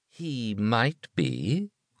"He might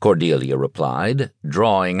be," Cordelia replied,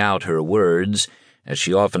 drawing out her words, as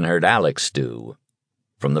she often heard Alex do.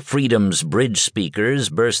 From the Freedom's bridge speakers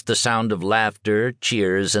burst the sound of laughter,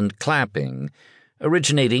 cheers, and clapping,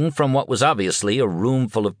 originating from what was obviously a room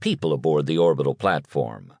full of people aboard the orbital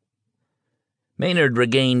platform. Maynard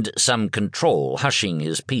regained some control, hushing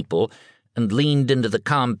his people, and leaned into the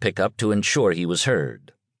comm pickup to ensure he was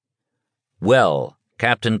heard. "Well,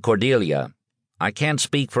 Captain Cordelia, I can't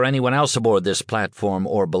speak for anyone else aboard this platform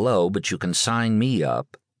or below, but you can sign me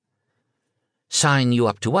up." "Sign you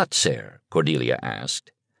up to what, sir?" Cordelia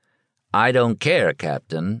asked. "I don't care,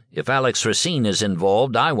 Captain. If Alex Racine is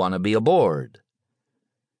involved, I want to be aboard."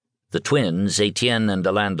 The twins, Etienne and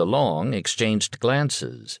Alain Delong, exchanged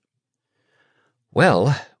glances.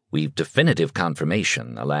 "Well, we've definitive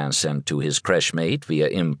confirmation," Alain sent to his creche mate via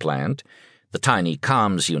implant, the tiny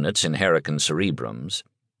comms units in Hurricane Cerebrums.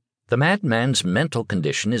 "The madman's mental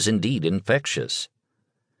condition is indeed infectious.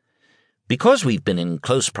 Because we've been in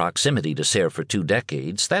close proximity to Serre for 2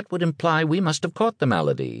 decades, that would imply we must have caught the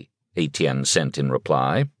malady," Etienne sent in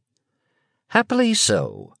reply. "Happily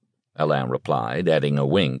so," Alain replied, adding a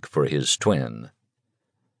wink for his twin.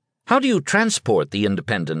 "How do you transport the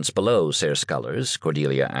Independents below, Serre Scullers?"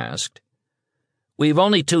 Cordelia asked. "We've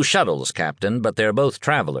only 2 shuttles, Captain, but they're both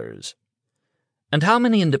travelers." "And how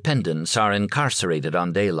many Independents are incarcerated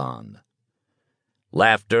on Daylon?"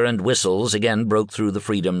 Laughter and whistles again broke through the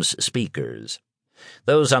Freedom's speakers.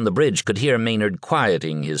 Those on the bridge could hear Maynard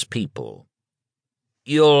quieting his people.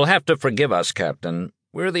 "You'll have to forgive us, Captain.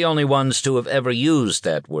 We're the only ones to have ever used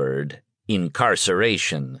that word,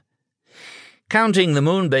 incarceration. Counting the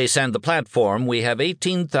moon base and the platform, we have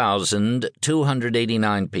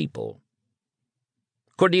 18,289 people."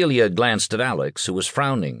 Cordelia glanced at Alex, who was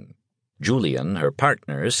frowning. Julian, her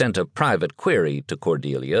partner, sent a private query to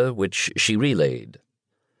Cordelia, which she relayed.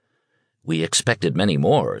 "We expected many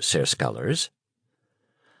more, Serre Scullers."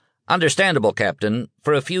 "Understandable, Captain.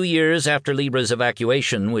 For a few years after Libra's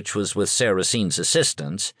evacuation, which was with Serre Racine's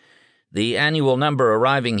assistance, the annual number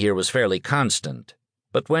arriving here was fairly constant.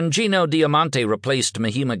 But when Gino Diamante replaced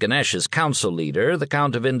Mahima Ganesh as council leader, the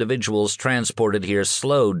count of individuals transported here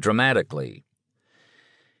slowed dramatically.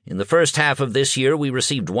 In the first half of this year, we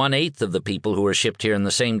received 1/8 of the people who were shipped here in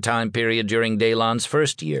the same time period during Daylon's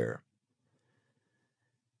first year."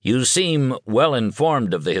 "You seem well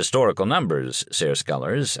informed of the historical numbers, Serre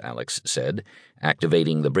Scullers," Alex said,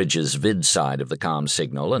 activating the bridge's vid side of the comm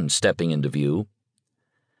signal and stepping into view.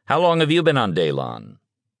 "How long have you been on Daylon?"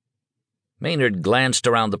 Maynard glanced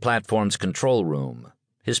around the platform's control room.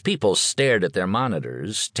 His people stared at their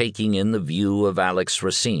monitors, taking in the view of Alex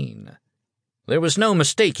Racine. There was no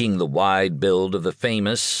mistaking the wide build of the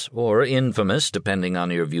famous, or infamous, depending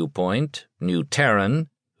on your viewpoint, New Terran,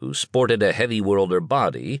 who sported a heavy-worlder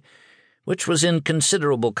body, which was in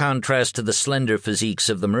considerable contrast to the slender physiques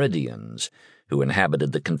of the Meridians, who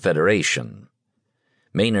inhabited the Confederation.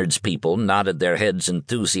 Maynard's people nodded their heads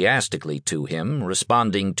enthusiastically to him,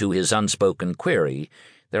 responding to his unspoken query,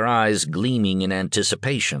 their eyes gleaming in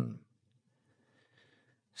anticipation.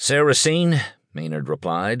 "Serre Racine," Maynard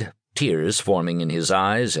replied, tears forming in his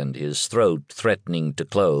eyes and his throat threatening to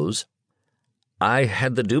close. "I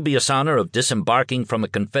had the dubious honor of disembarking from a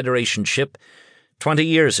Confederation ship 20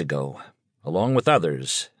 years ago, along with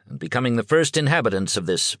others, and becoming the first inhabitants of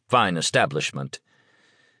this fine establishment.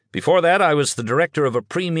 Before that, I was the director of a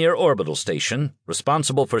premier orbital station,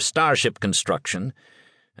 responsible for starship construction,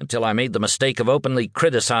 until I made the mistake of openly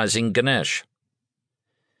criticizing Ganesh."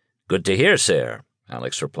 "Good to hear, sir,"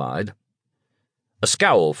 Alex replied. A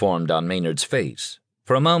scowl formed on Maynard's face.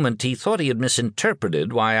 For a moment he thought he had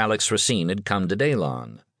misinterpreted why Alex Racine had come to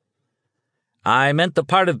Daylon. "I meant the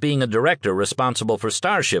part of being a director responsible for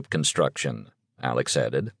starship construction," Alex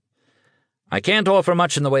added. "I can't offer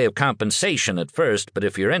much in the way of compensation at first, but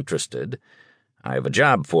if you're interested, I have a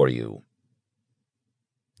job for you."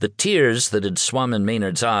 The tears that had swum in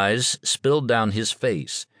Maynard's eyes spilled down his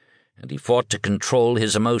face, and he fought to control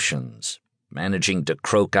his emotions, managing to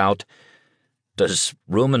croak out, "Does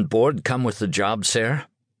room and board come with the job, sir?"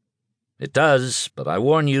 "It does, but I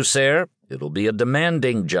warn you, sir, it'll be a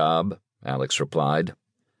demanding job," Alex replied.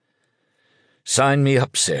 "Sign me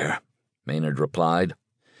up, sir," Maynard replied,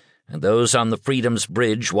 and those on the Freedom's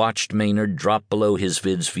bridge watched Maynard drop below his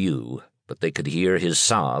vid's view, but they could hear his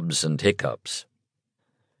sobs and hiccups.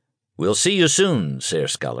 "We'll see you soon, Serre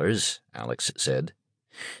Scullers," Alex said.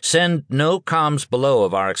 "Send no comms below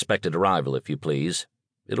of our expected arrival, if you please.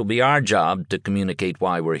 It'll be our job to communicate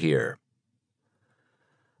why we're here."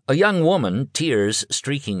 A young woman, tears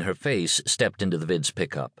streaking her face, stepped into the vid's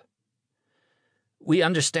pickup. "We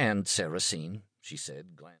understand, Serre Racine," she said, glancing.